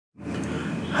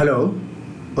Hello,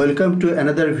 welcome to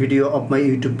another video of my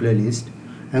YouTube playlist,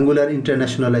 Angular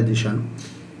Internationalization.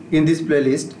 In this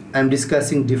playlist, I am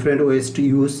discussing different ways to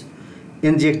use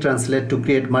ngx-translate to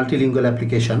create multilingual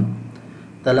application.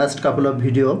 The last couple of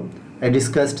videos, I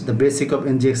discussed the basic of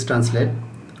ngx-translate,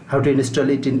 how to install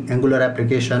it in Angular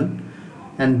application,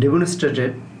 and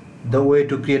demonstrated the way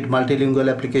to create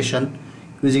multilingual application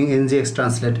using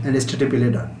ngx-translate and HTTP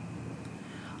header.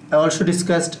 I also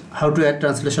discussed how to add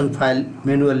translation file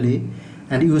manually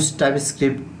and use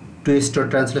TypeScript to store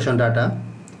translation data.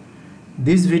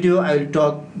 This video I will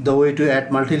talk the way to add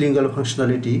multilingual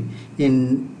functionality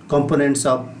in components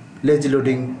of lazy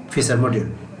loading feature module.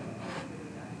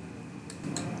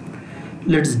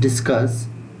 Let's discuss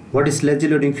what is lazy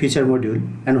loading feature module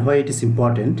and why it is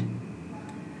important.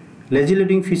 Lazy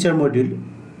loading feature module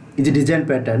is a design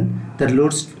pattern that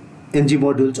loads ng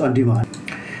modules on demand.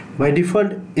 By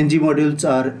default, ng modules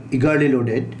are eagerly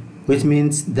loaded, which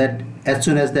means that as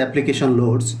soon as the application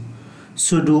loads,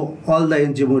 so do all the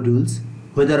ng modules,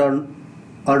 whether or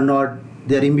not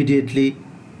they are immediately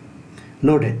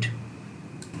loaded.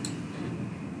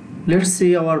 Let's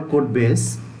see our code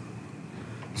base.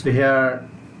 So here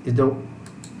is the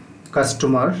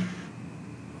customer,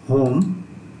 home,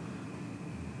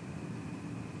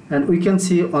 and we can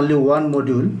see only one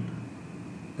module,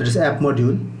 that is app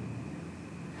module.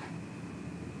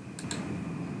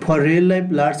 For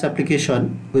real-life large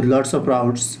application with lots of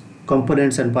routes,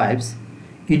 components and pipes,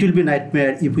 it will be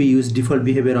nightmare if we use default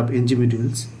behavior of ng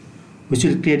modules, which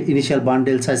will create initial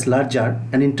bundle size larger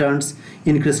and in turn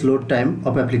increase load time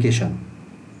of application.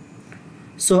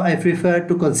 So I prefer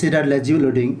to consider lazy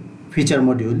loading feature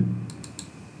module.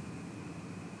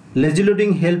 Lazy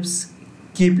loading helps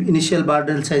keep initial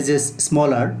bundle sizes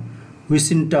smaller,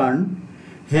 which in turn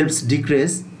helps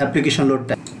decrease application load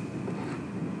time.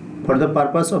 For the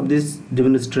purpose of this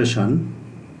demonstration,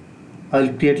 I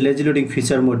will create lazy loading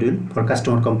feature module for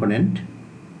customer component.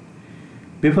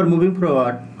 Before moving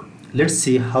forward, let's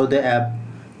see how the app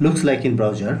looks like in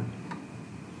browser.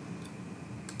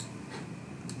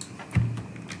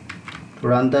 To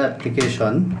run the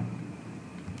application,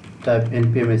 type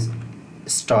npm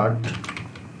start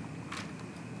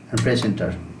and press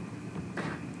enter.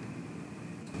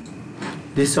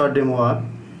 This short demo app,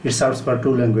 it serves for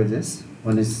two languages.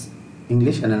 One is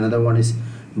English and another one is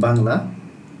Bangla.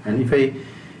 And if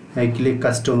I click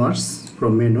customers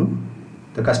from menu,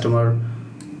 the customer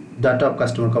data of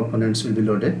customer components will be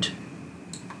loaded.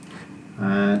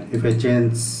 And if I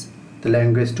change the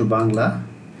language to Bangla,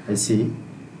 I see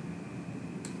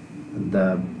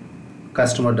the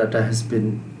customer data has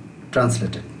been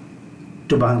translated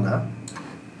to Bangla.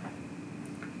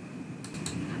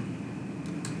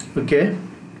 Okay,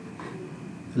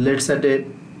 let's add a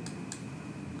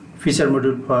feature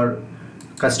module for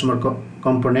customer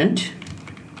component,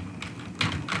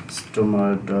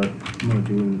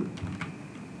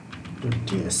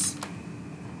 customer.module.ts.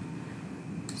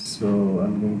 So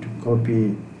I'm going to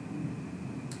copy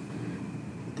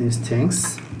these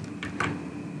things,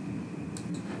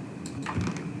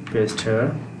 paste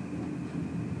here.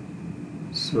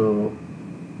 So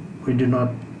we do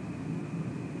not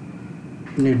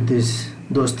need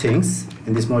those things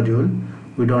in this module.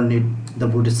 We don't need the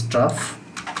bootstrap,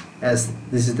 as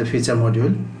this is the feature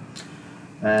module,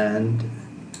 and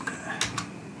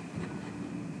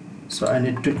so I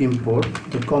need to import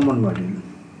the common module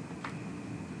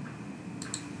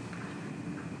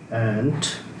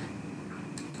and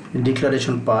in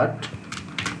declaration part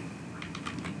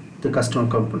the customer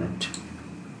component.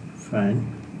 Fine.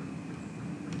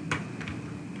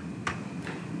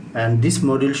 And this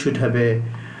module should have a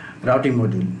routing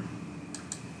module.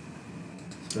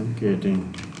 So I'm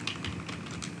creating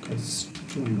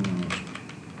customer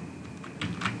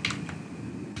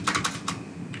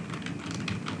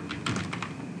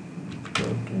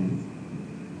routing.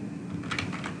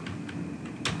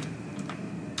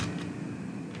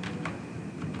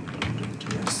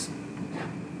 Yes.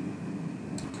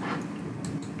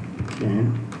 Okay.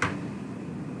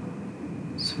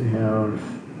 So we have,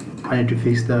 I need to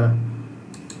fix the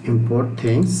import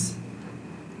things,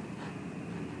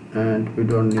 and we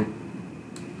don't need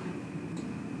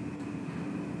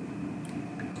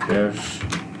here.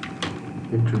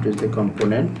 Introduce the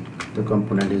component. The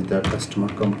component is the customer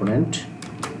component.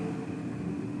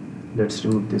 Let's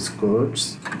remove these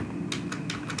codes.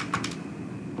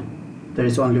 There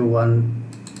is only one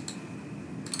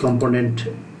component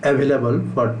available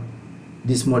for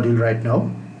this module right now.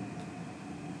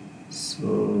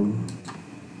 So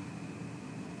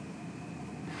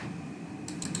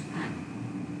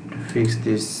to fix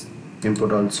this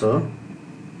input also,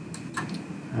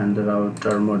 and the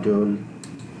router module,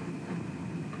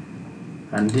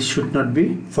 and this should not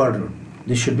be for root,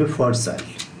 this should be for child,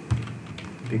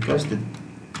 because this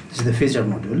is the feature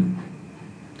module.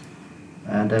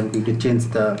 And I'm going to change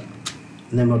the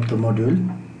name of the module,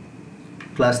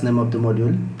 class name of the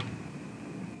module.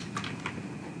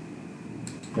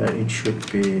 Here it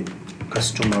should be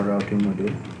customer routing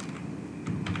module.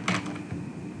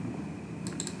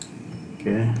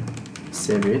 Okay,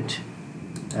 save it,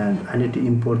 and I need to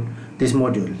import this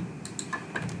module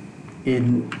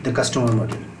in the customer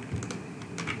module.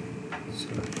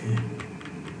 Sorry.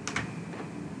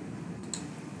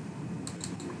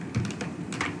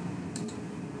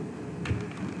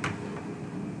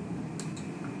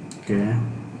 Okay,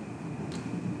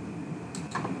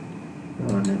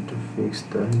 I need to fix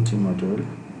the engine module,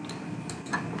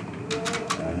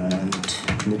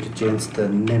 and need to change the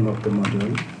name of the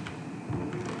module.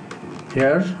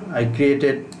 Here I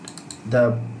created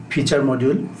the feature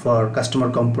module for customer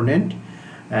component,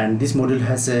 and this module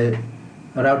has a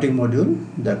routing module,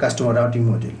 the customer routing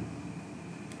module.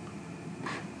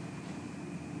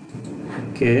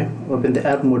 Okay, open the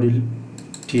app module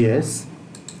TS.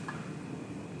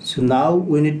 So now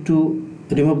we need to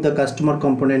remove the customer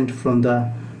component from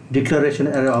the declaration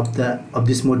area of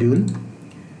this module,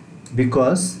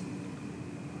 because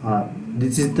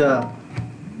this is the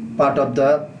part of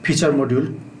the feature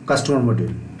module, customer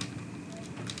module.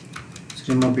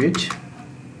 So remove it.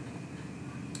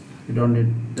 You don't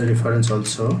need the reference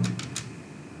also.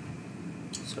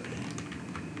 Sorry.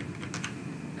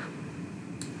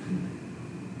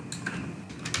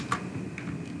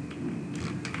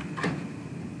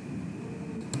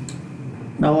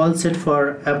 Now all set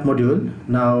for app module.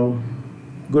 Now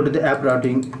go to the app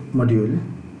routing module.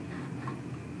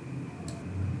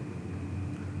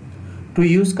 To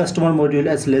use customer module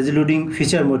as lazy loading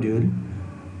feature module,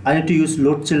 I need to use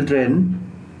load children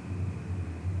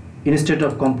instead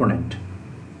of component.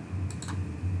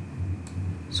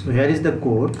 So here is the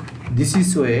code. This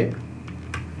is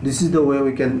the way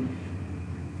we can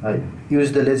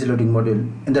use the lazy loading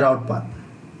module in the route path.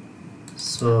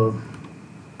 So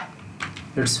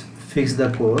let's fix the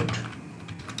code.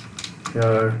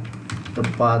 Here the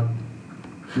path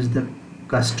is the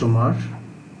customer,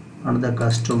 and the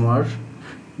customer,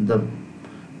 the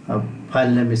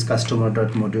file name is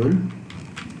customer.module,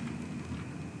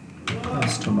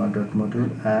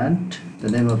 and the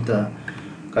name of the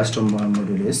customer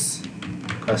module is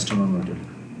customer module.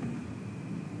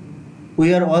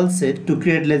 We are all set to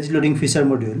create lazy loading feature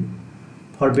module.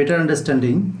 For better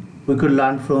understanding, we could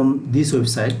learn from this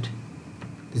website.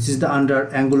 This is the under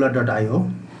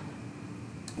angular.io.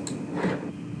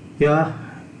 Here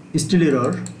still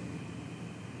error.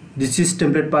 This is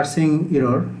template parsing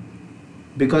error,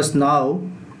 because now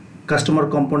customer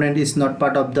component is not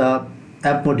part of the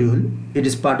app module, it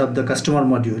is part of the customer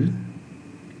module,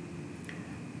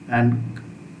 and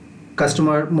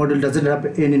customer module doesn't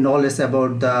have any knowledge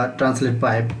about the translate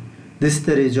pipe. This is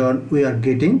the reason we are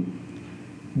getting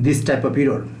this type of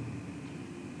error.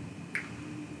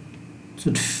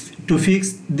 So to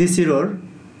fix this error,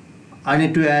 I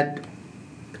need to add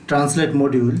translate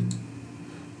module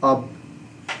of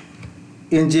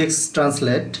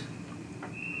ngx-translate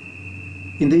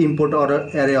in the import order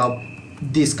area of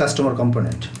this customer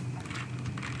component.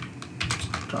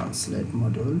 Translate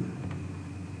module.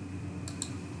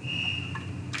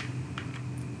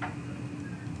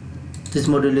 This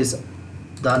module is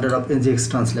the under of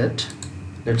ngx-translate.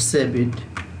 Let's save it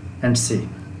and see.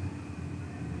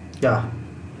 Yeah,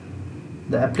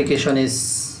 the application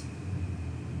is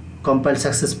compiled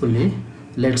successfully.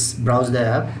 Let's browse the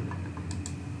app.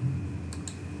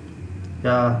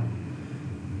 Yeah,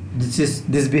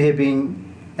 this behaving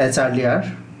as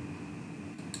earlier.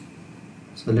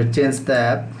 So let's change the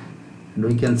app, and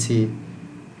we can see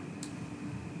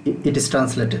it is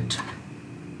translated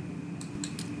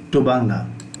to Bangla.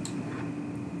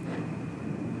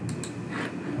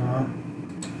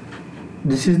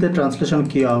 This is the translation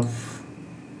key of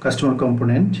customer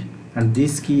component, and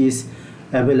this key is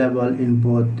available in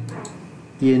both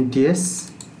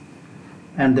ENTS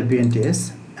and the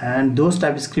BNTS, and those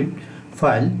TypeScript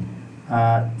file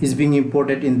is being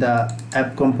imported in the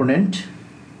app component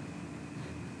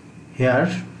here.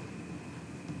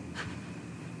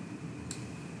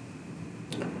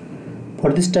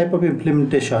 For this type of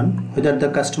implementation, whether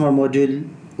the customer module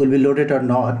will be loaded or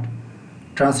not,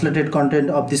 translated content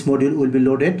of this module will be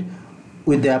loaded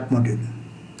with the app module.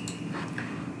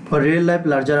 For real-life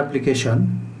larger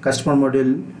application, customer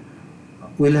module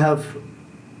will have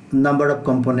number of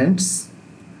components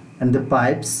and the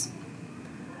pipes,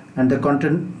 and the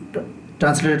content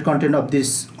translated content of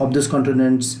those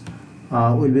components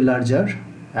will be larger,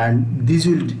 and this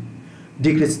will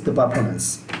decrease the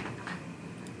performance.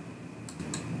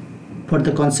 For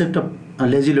the concept of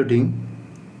lazy loading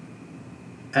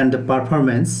and the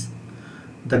performance,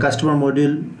 the customer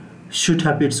module should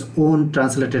have its own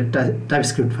translated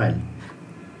TypeScript file.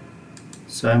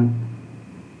 So I'm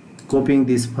copying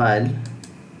this file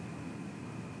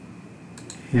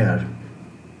here.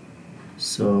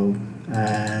 So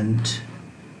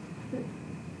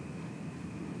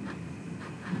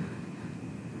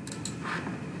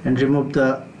and remove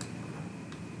the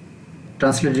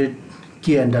translated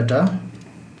key and data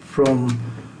from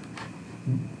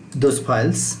those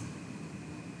files.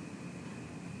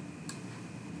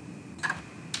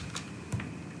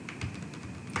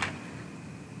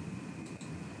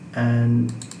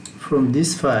 And from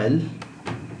this file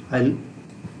I'll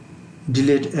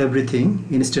delete everything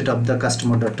instead of the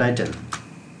customer.title.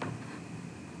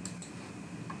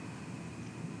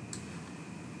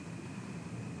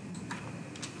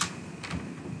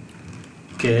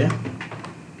 Okay.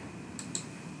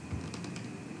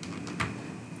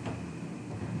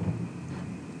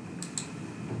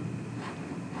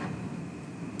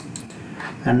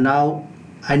 And now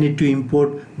I need to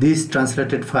import this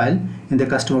translated file in the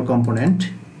customer component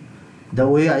the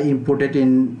way I imported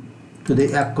in to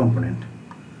the app component.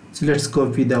 So let's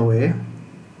copy the way.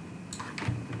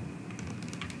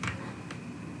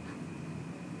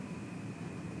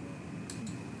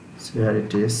 So here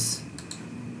it is.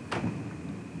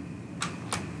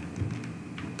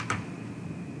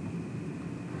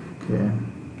 Okay.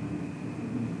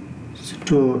 So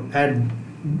to add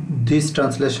this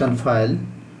translation file,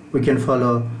 we can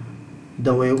follow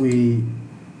the way we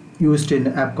used in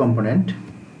app component.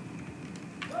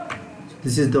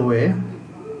 This is the way.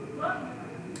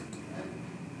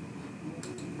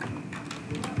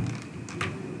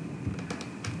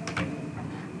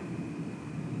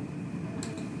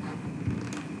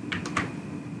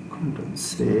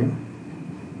 Control-C.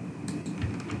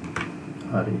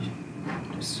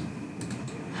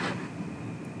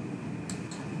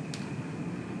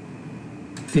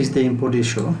 Fix the import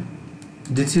issue.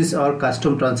 This is our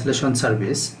custom translation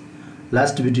service.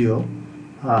 Last video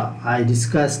I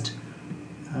discussed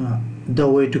the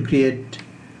way to create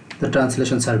the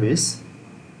translation service.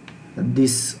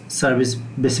 This service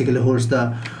basically holds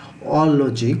the all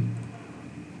logic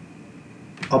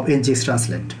of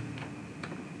ngx-translate.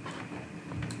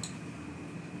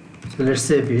 So let's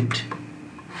save it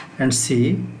and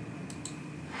see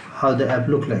how the app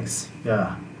looks like.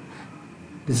 Yeah,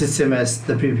 this is same as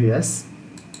the previous.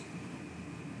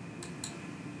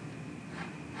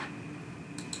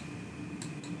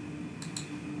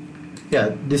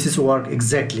 Yeah, this is work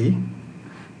exactly.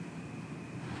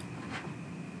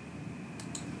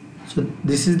 So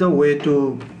this is the way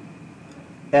to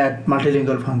add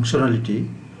multilingual functionality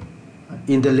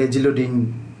in the lazy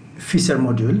loading feature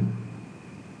module.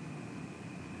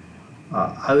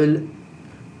 I will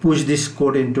push this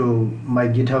code into my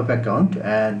GitHub account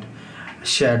and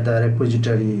share the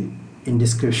repository in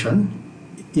description.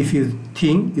 If you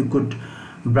think you could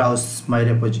browse my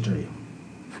repository.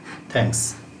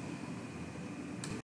 Thanks.